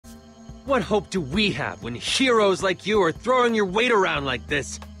What hope do we have when heroes like you are throwing your weight around like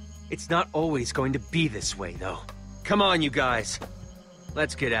this? It's not always going to be this way, though. Come on, you guys.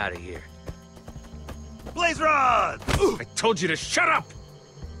 Let's get out of here. Blaze Rod! I told you to shut up!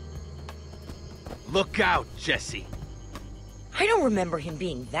 Look out, Jesse. I don't remember him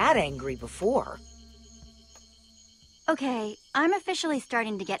being that angry before. Okay, I'm officially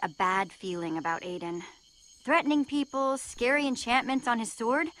starting to get a bad feeling about Aiden. Threatening people, scary enchantments on his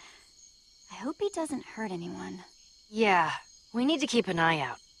sword. I hope he doesn't hurt anyone. Yeah, we need to keep an eye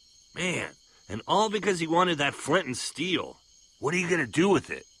out. Man, and all because he wanted that flint and steel. What are you gonna do with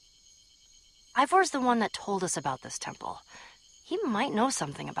it? Ivor's the one that told us about this temple. He might know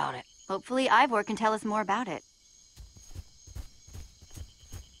something about it. Hopefully Ivor can tell us more about it.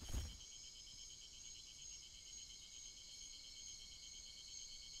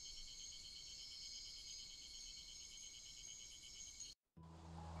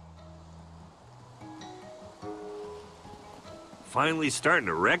 Finally starting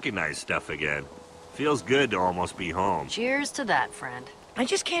to recognize stuff again. Feels good to almost be home. Cheers to that, friend. I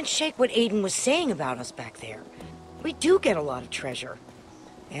just can't shake what Aiden was saying about us back there. We do get a lot of treasure.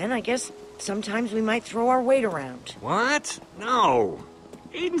 And I guess sometimes we might throw our weight around. What? No.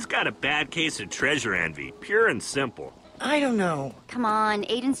 Aiden's got a bad case of treasure envy, pure and simple. I don't know. Come on,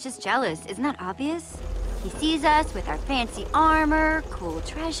 Aiden's just jealous. Isn't that obvious? He sees us with our fancy armor, cool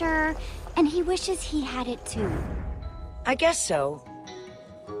treasure, and he wishes he had it too. I guess so.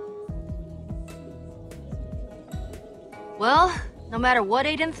 Well, no matter what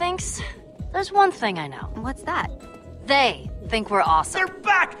Aiden thinks, there's one thing I know. What's that? They think we're awesome. They're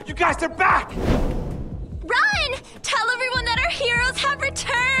back! You guys, they're back! Run! Tell everyone that our heroes have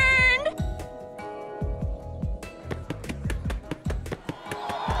returned!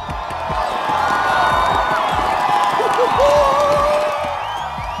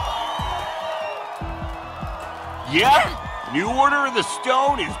 Yep! New Order of the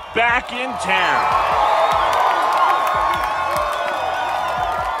Stone is back in town!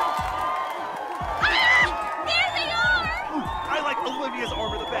 Ah! There they are! I like Olivia's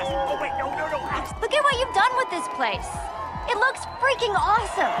armor the best. Oh wait, no. Look at what you've done with this place. It looks freaking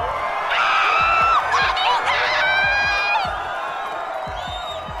awesome.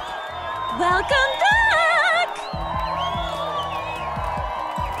 Welcome back!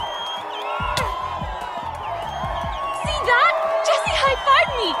 See that? Jesse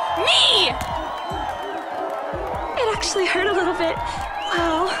high-fived me! It actually hurt a little bit.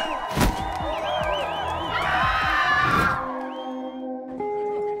 Wow.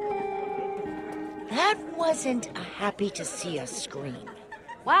 That wasn't a happy to see us scream.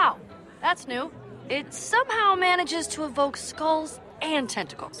 Wow, that's new. It somehow manages to evoke skulls and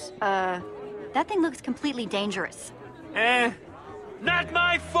tentacles. That thing looks completely dangerous. Not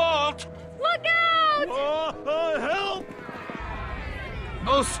my fault! Look out! Help!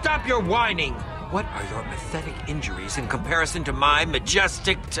 Oh, stop your whining! What are your pathetic injuries in comparison to my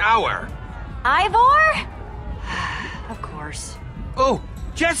majestic tower? Ivor? Of course. Oh,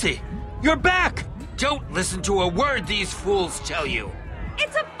 Jesse! You're back! Don't listen to a word these fools tell you!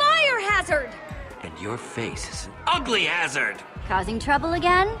 It's a fire hazard! And your face is an ugly hazard! Causing trouble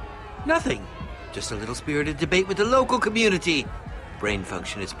again? Nothing. Just a little spirited debate with the local community. Brain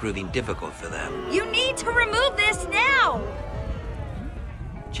function is proving difficult for them. You need to remove this now!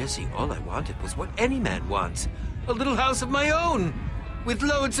 Jesse, all I wanted was what any man wants. A little house of my own, with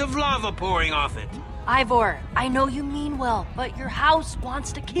loads of lava pouring off it. Ivor, I know you mean well, but your house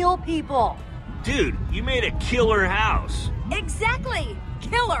wants to kill people. Dude, you made a killer house. Exactly!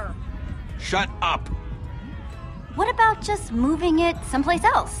 Killer! Shut up. What about just moving it someplace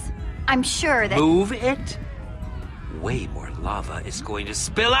else? I'm sure that... Move it? Way more lava is going to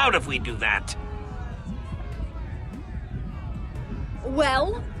spill out if we do that.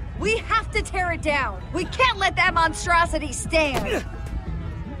 Well, we have to tear it down. We can't let that monstrosity stand.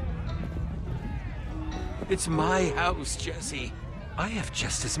 It's my house, Jesse. I have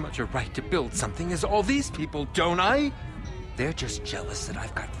just as much a right to build something as all these people, don't I? They're just jealous that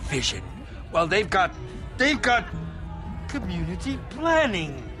I've got vision. Well, they've got community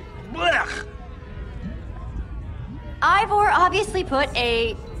planning. Blech! Ivor obviously put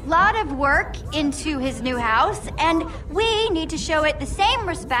a lot of work into his new house, and we need to show it the same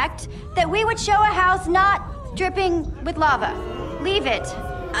respect that we would show a house not dripping with lava. Leave it.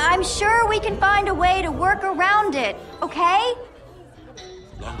 I'm sure we can find a way to work around it, okay?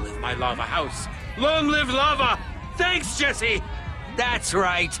 Long live my lava house. Long live lava! Thanks, Jesse! That's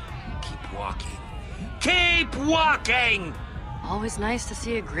right. Keep walking. Keep walking! Always nice to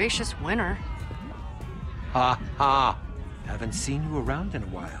see a gracious winner. Ha ha. Haven't seen you around in a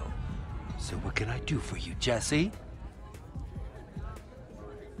while. So what can I do for you, Jesse?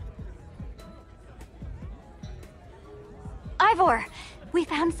 Ivor, we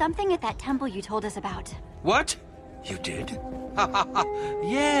found something at that temple you told us about. What? You did?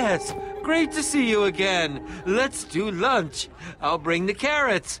 Yes! Great to see you again. Let's do lunch. I'll bring the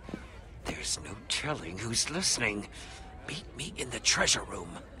carrots. There's no telling who's listening. Meet me in the treasure room.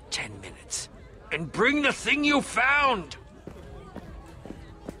 10 minutes. And bring the thing you found!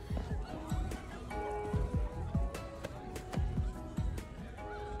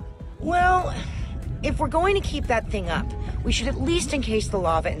 Well, if we're going to keep that thing up, we should at least encase the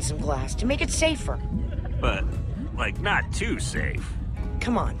lava in some glass to make it safer. But, like, not too safe.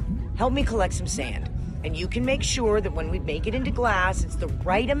 Come on, help me collect some sand. And you can make sure that when we make it into glass, it's the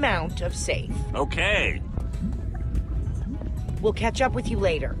right amount of safe. Okay. We'll catch up with you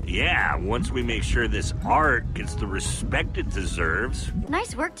later. Yeah, once we make sure this art gets the respect it deserves.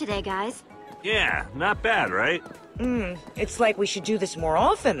 Nice work today, guys. Yeah, not bad, right? It's like we should do this more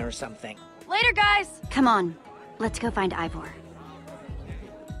often or something. Later, guys! Come on, let's go find Ivor.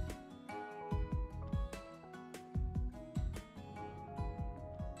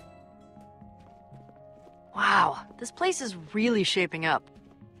 Wow, this place is really shaping up.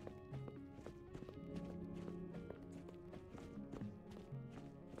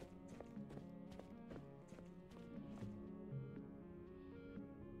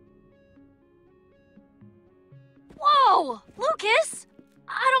 Whoa! Lucas!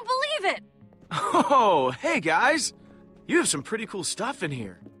 I don't believe it! Oh, hey guys! You have some pretty cool stuff in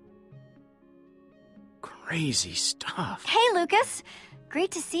here. Crazy stuff. Hey, Lucas.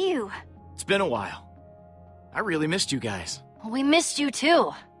 Great to see you. It's been a while. I really missed you guys. Well, we missed you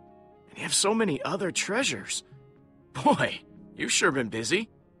too. And you have so many other treasures. Boy, you've sure been busy.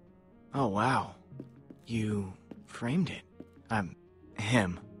 Oh, wow. You framed it.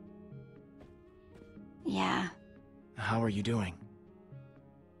 Him. Yeah. How are you doing?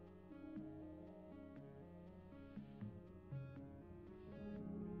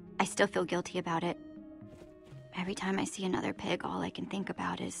 I still feel guilty about it. Every time I see another pig, all I can think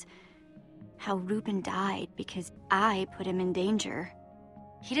about is how Reuben died because I put him in danger.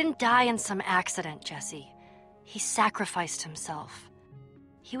 He didn't die in some accident, Jesse. He sacrificed himself.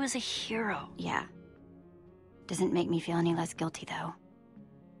 He was a hero. Yeah. Doesn't make me feel any less guilty, though.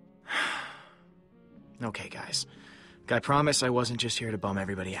 Okay, guys. I promise I wasn't just here to bum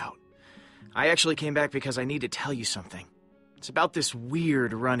everybody out. I actually came back because I need to tell you something. It's about this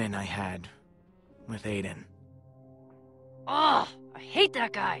weird run-in I had with Aiden. Ugh, I hate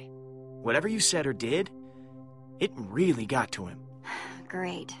that guy. Whatever you said or did, it really got to him.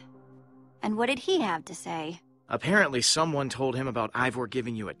 Great. And what did he have to say? Apparently someone told him about Ivor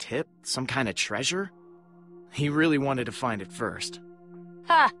giving you a tip, some kind of treasure. He really wanted to find it first.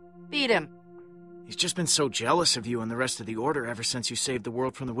 Ha! Beat him. He's just been so jealous of you and the rest of the Order ever since you saved the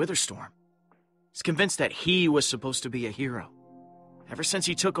world from the Witherstorm. He's convinced that he was supposed to be a hero. Ever since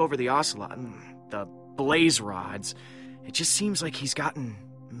he took over the Ocelot and the Blaze Rods, it just seems like he's gotten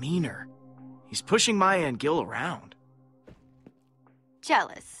meaner. He's pushing Maya and Gil around.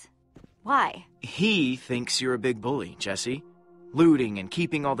 Jealous. Why? He thinks you're a big bully, Jesse. Looting and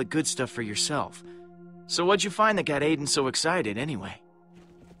keeping all the good stuff for yourself. So what'd you find that got Aiden so excited anyway?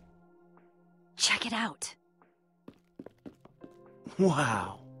 Check it out.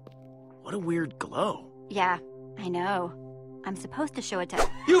 Wow. What a weird glow. Yeah, I know. I'm supposed to show it to...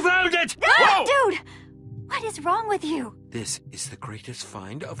 You found it! Ah, dude! What is wrong with you? This is the greatest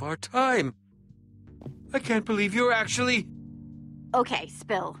find of our time. I can't believe you're actually... Okay,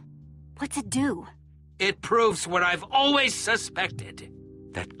 spill. What's it do? It proves what I've always suspected.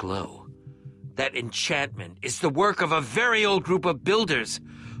 That glow, that enchantment, is the work of a very old group of builders.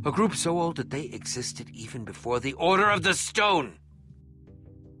 A group so old that they existed even before the Order of the Stone.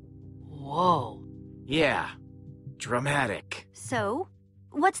 Whoa. Yeah. Dramatic. So,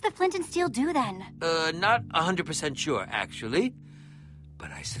 what's the flint and steel do then? Not 100% sure, actually.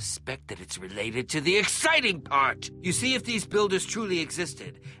 But I suspect that it's related to the exciting part. You see, if these builders truly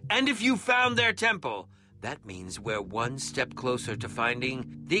existed, and if you found their temple, that means we're one step closer to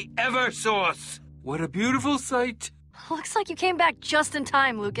finding the Eversource. What a beautiful sight. Looks like you came back just in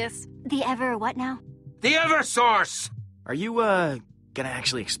time, Lucas. The ever what now? The Eversource! Are you, gonna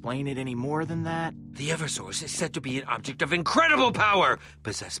actually explain it any more than that? The Eversource is said to be an object of incredible power,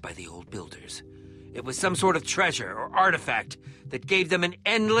 possessed by the old builders. It was some sort of treasure or artifact that gave them an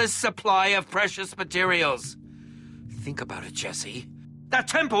endless supply of precious materials. Think about it, Jesse. That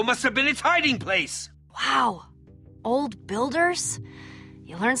temple must have been its hiding place! Wow. Old builders?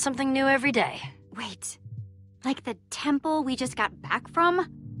 You learn something new every day. Wait. Like the temple we just got back from?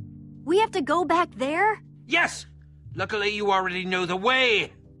 We have to go back there? Yes! Luckily, you already know the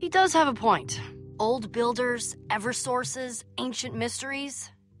way! He does have a point. Old builders, Eversources, ancient mysteries.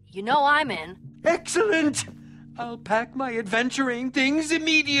 You know I'm in. Excellent! I'll pack my adventuring things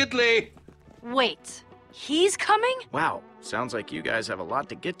immediately! Wait, he's coming? Wow, sounds like you guys have a lot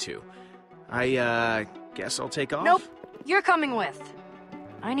to get to. I, guess I'll take off? Nope, you're coming with.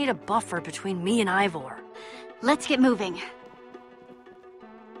 I need a buffer between me and Ivor. Let's get moving.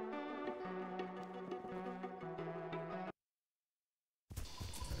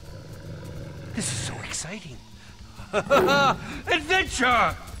 This is so exciting.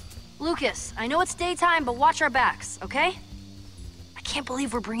 Adventure! Lucas, I know it's daytime, but watch our backs, okay? I can't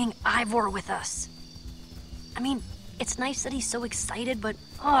believe we're bringing Ivor with us. I mean, it's nice that he's so excited, but,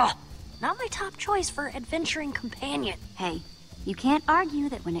 not my top choice for adventuring companion. Hey, you can't argue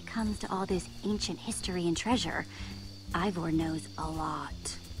that when it comes to all this ancient history and treasure, Ivor knows a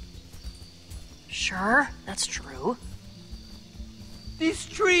lot. Sure, that's true. These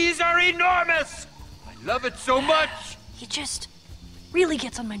trees are enormous! I love it so much! He just really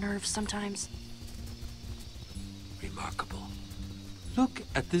gets on my nerves sometimes. Remarkable. Look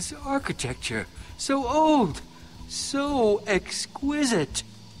at this architecture. So old. So exquisite.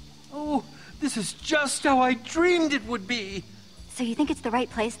 Oh, this is just how I dreamed it would be. So you think it's the right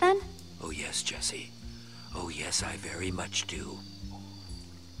place then? Oh yes, Jessie. Oh yes, I very much do.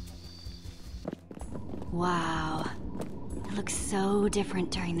 Wow. It looks so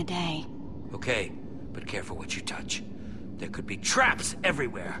different during the day. Okay, but careful what you touch. There could be traps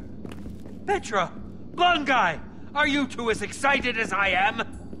everywhere. Petra! Blonde guy! Are you two as excited as I am?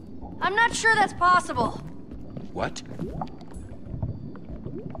 I'm not sure that's possible. What?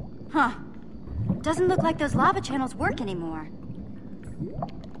 Huh. Doesn't look like those lava channels work anymore.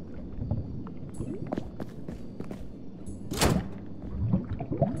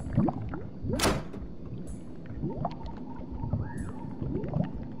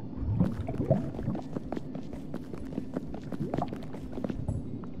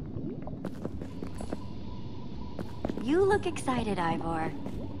 You look excited, Ivor.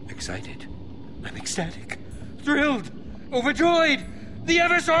 Excited. I'm ecstatic. Thrilled. Overjoyed. The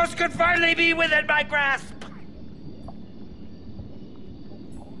Eversource could finally be within my grasp.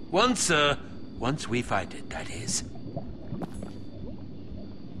 Once we find it, that is.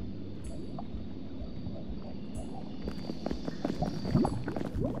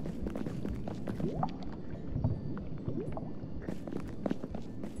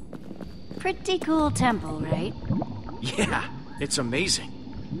 Pretty cool temple, right? Yeah, it's amazing.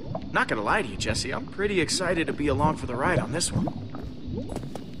 Not gonna lie to you, Jesse, I'm pretty excited to be along for the ride on this one.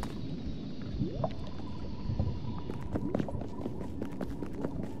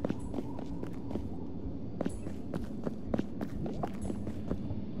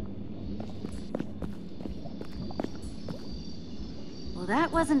 Well,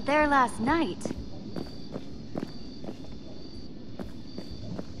 that wasn't there last night.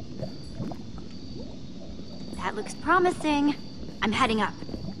 That looks promising. I'm heading up.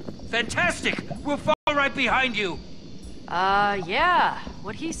 Fantastic! We'll follow right behind you. Yeah,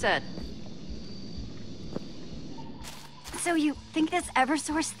 what he said. So you think this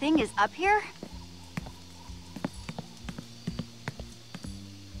Eversource thing is up here?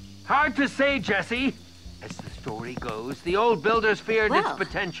 Hard to say, Jesse. As the story goes, the old builders feared its Well,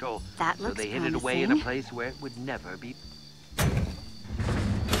 potential. that so looks they hid it away in a promising. place where it would never be.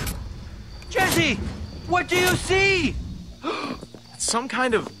 Jesse! What do you see? It's some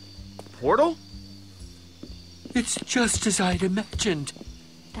kind of portal? It's just as I'd imagined.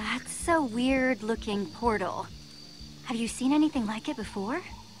 That's a weird-looking portal. Have you seen anything like it before?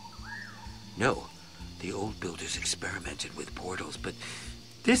 No, the old builders experimented with portals, but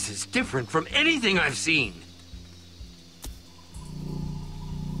this is different from anything I've seen.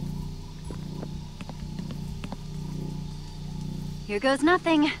 Here goes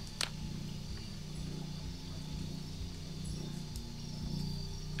nothing.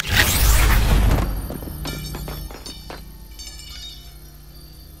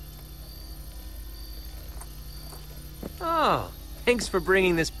 Oh, thanks for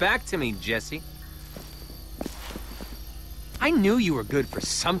bringing this back to me, Jesse. I knew you were good for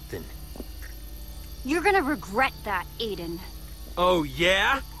something. You're gonna regret that, Aiden. Oh,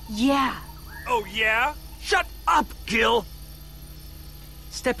 yeah? Yeah. Oh, yeah? Shut up, Gil!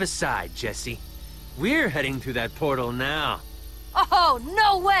 Step aside, Jesse. We're heading through that portal now. Oh,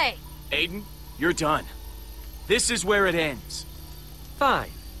 no way! Aiden, you're done. This is where it ends.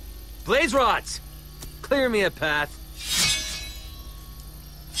 Fine. Blaze rods! Clear me a path.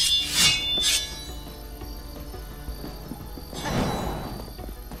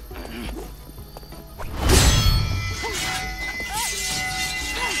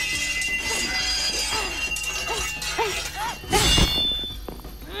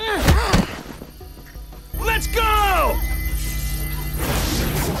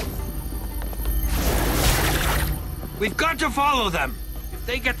 We've got to follow them. If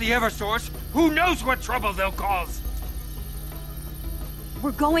they get the Eversource, who knows what trouble they'll cause?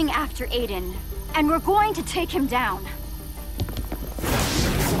 We're going after Aiden, and we're going to take him down.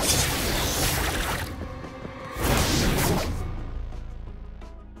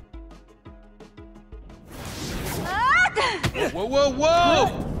 Whoa, whoa,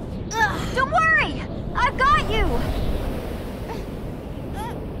 whoa! Don't worry! I've got you!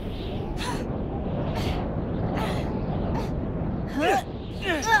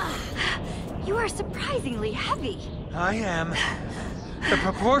 You are surprisingly heavy. I am the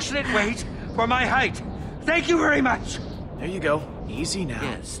proportionate weight for my height. Thank you very much. There you go. Easy now.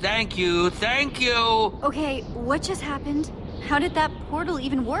 Yes, thank you, thank you. Okay, what just happened? How did that portal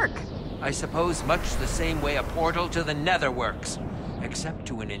even work? I suppose much the same way a portal to the Nether works, except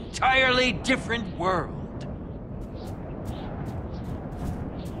to an entirely different world.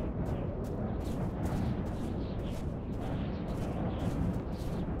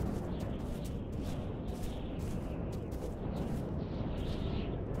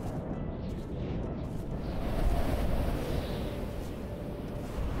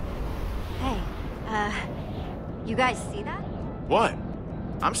 You guys see that? What?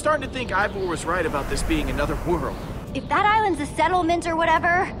 I'm starting to think Ivor was right about this being another world. If that island's a settlement or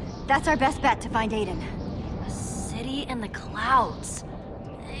whatever, that's our best bet to find Aiden. A city in the clouds.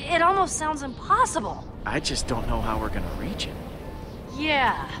 It almost sounds impossible. I just don't know how we're gonna reach it.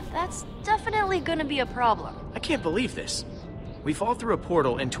 Yeah, that's definitely gonna be a problem. I can't believe this. We fall through a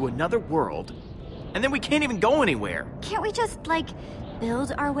portal into another world, and then we can't even go anywhere. Can't we just, like,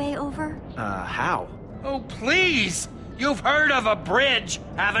 build our way over? How? Oh, please! You've heard of a bridge,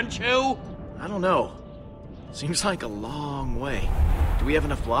 haven't you? I don't know. Seems like a long way. Do we have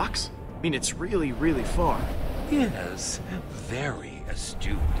enough blocks? I mean, it's really, really far. Yes, very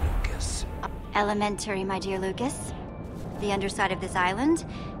astute, Lucas. Elementary, my dear Lucas. The underside of this island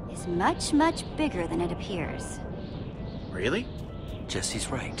is much, much bigger than it appears. Really? Jesse's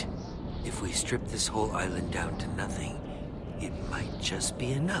right. If we strip this whole island down to nothing, it might just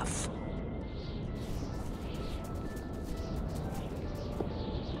be enough.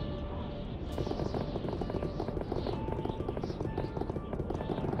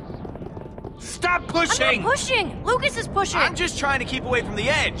 Stop pushing! I'm not pushing! Lucas is pushing! I'm just trying to keep away from the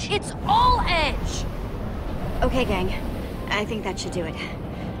edge. It's all edge! Okay, gang. I think that should do it.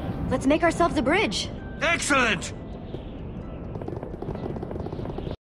 Let's make ourselves a bridge. Excellent!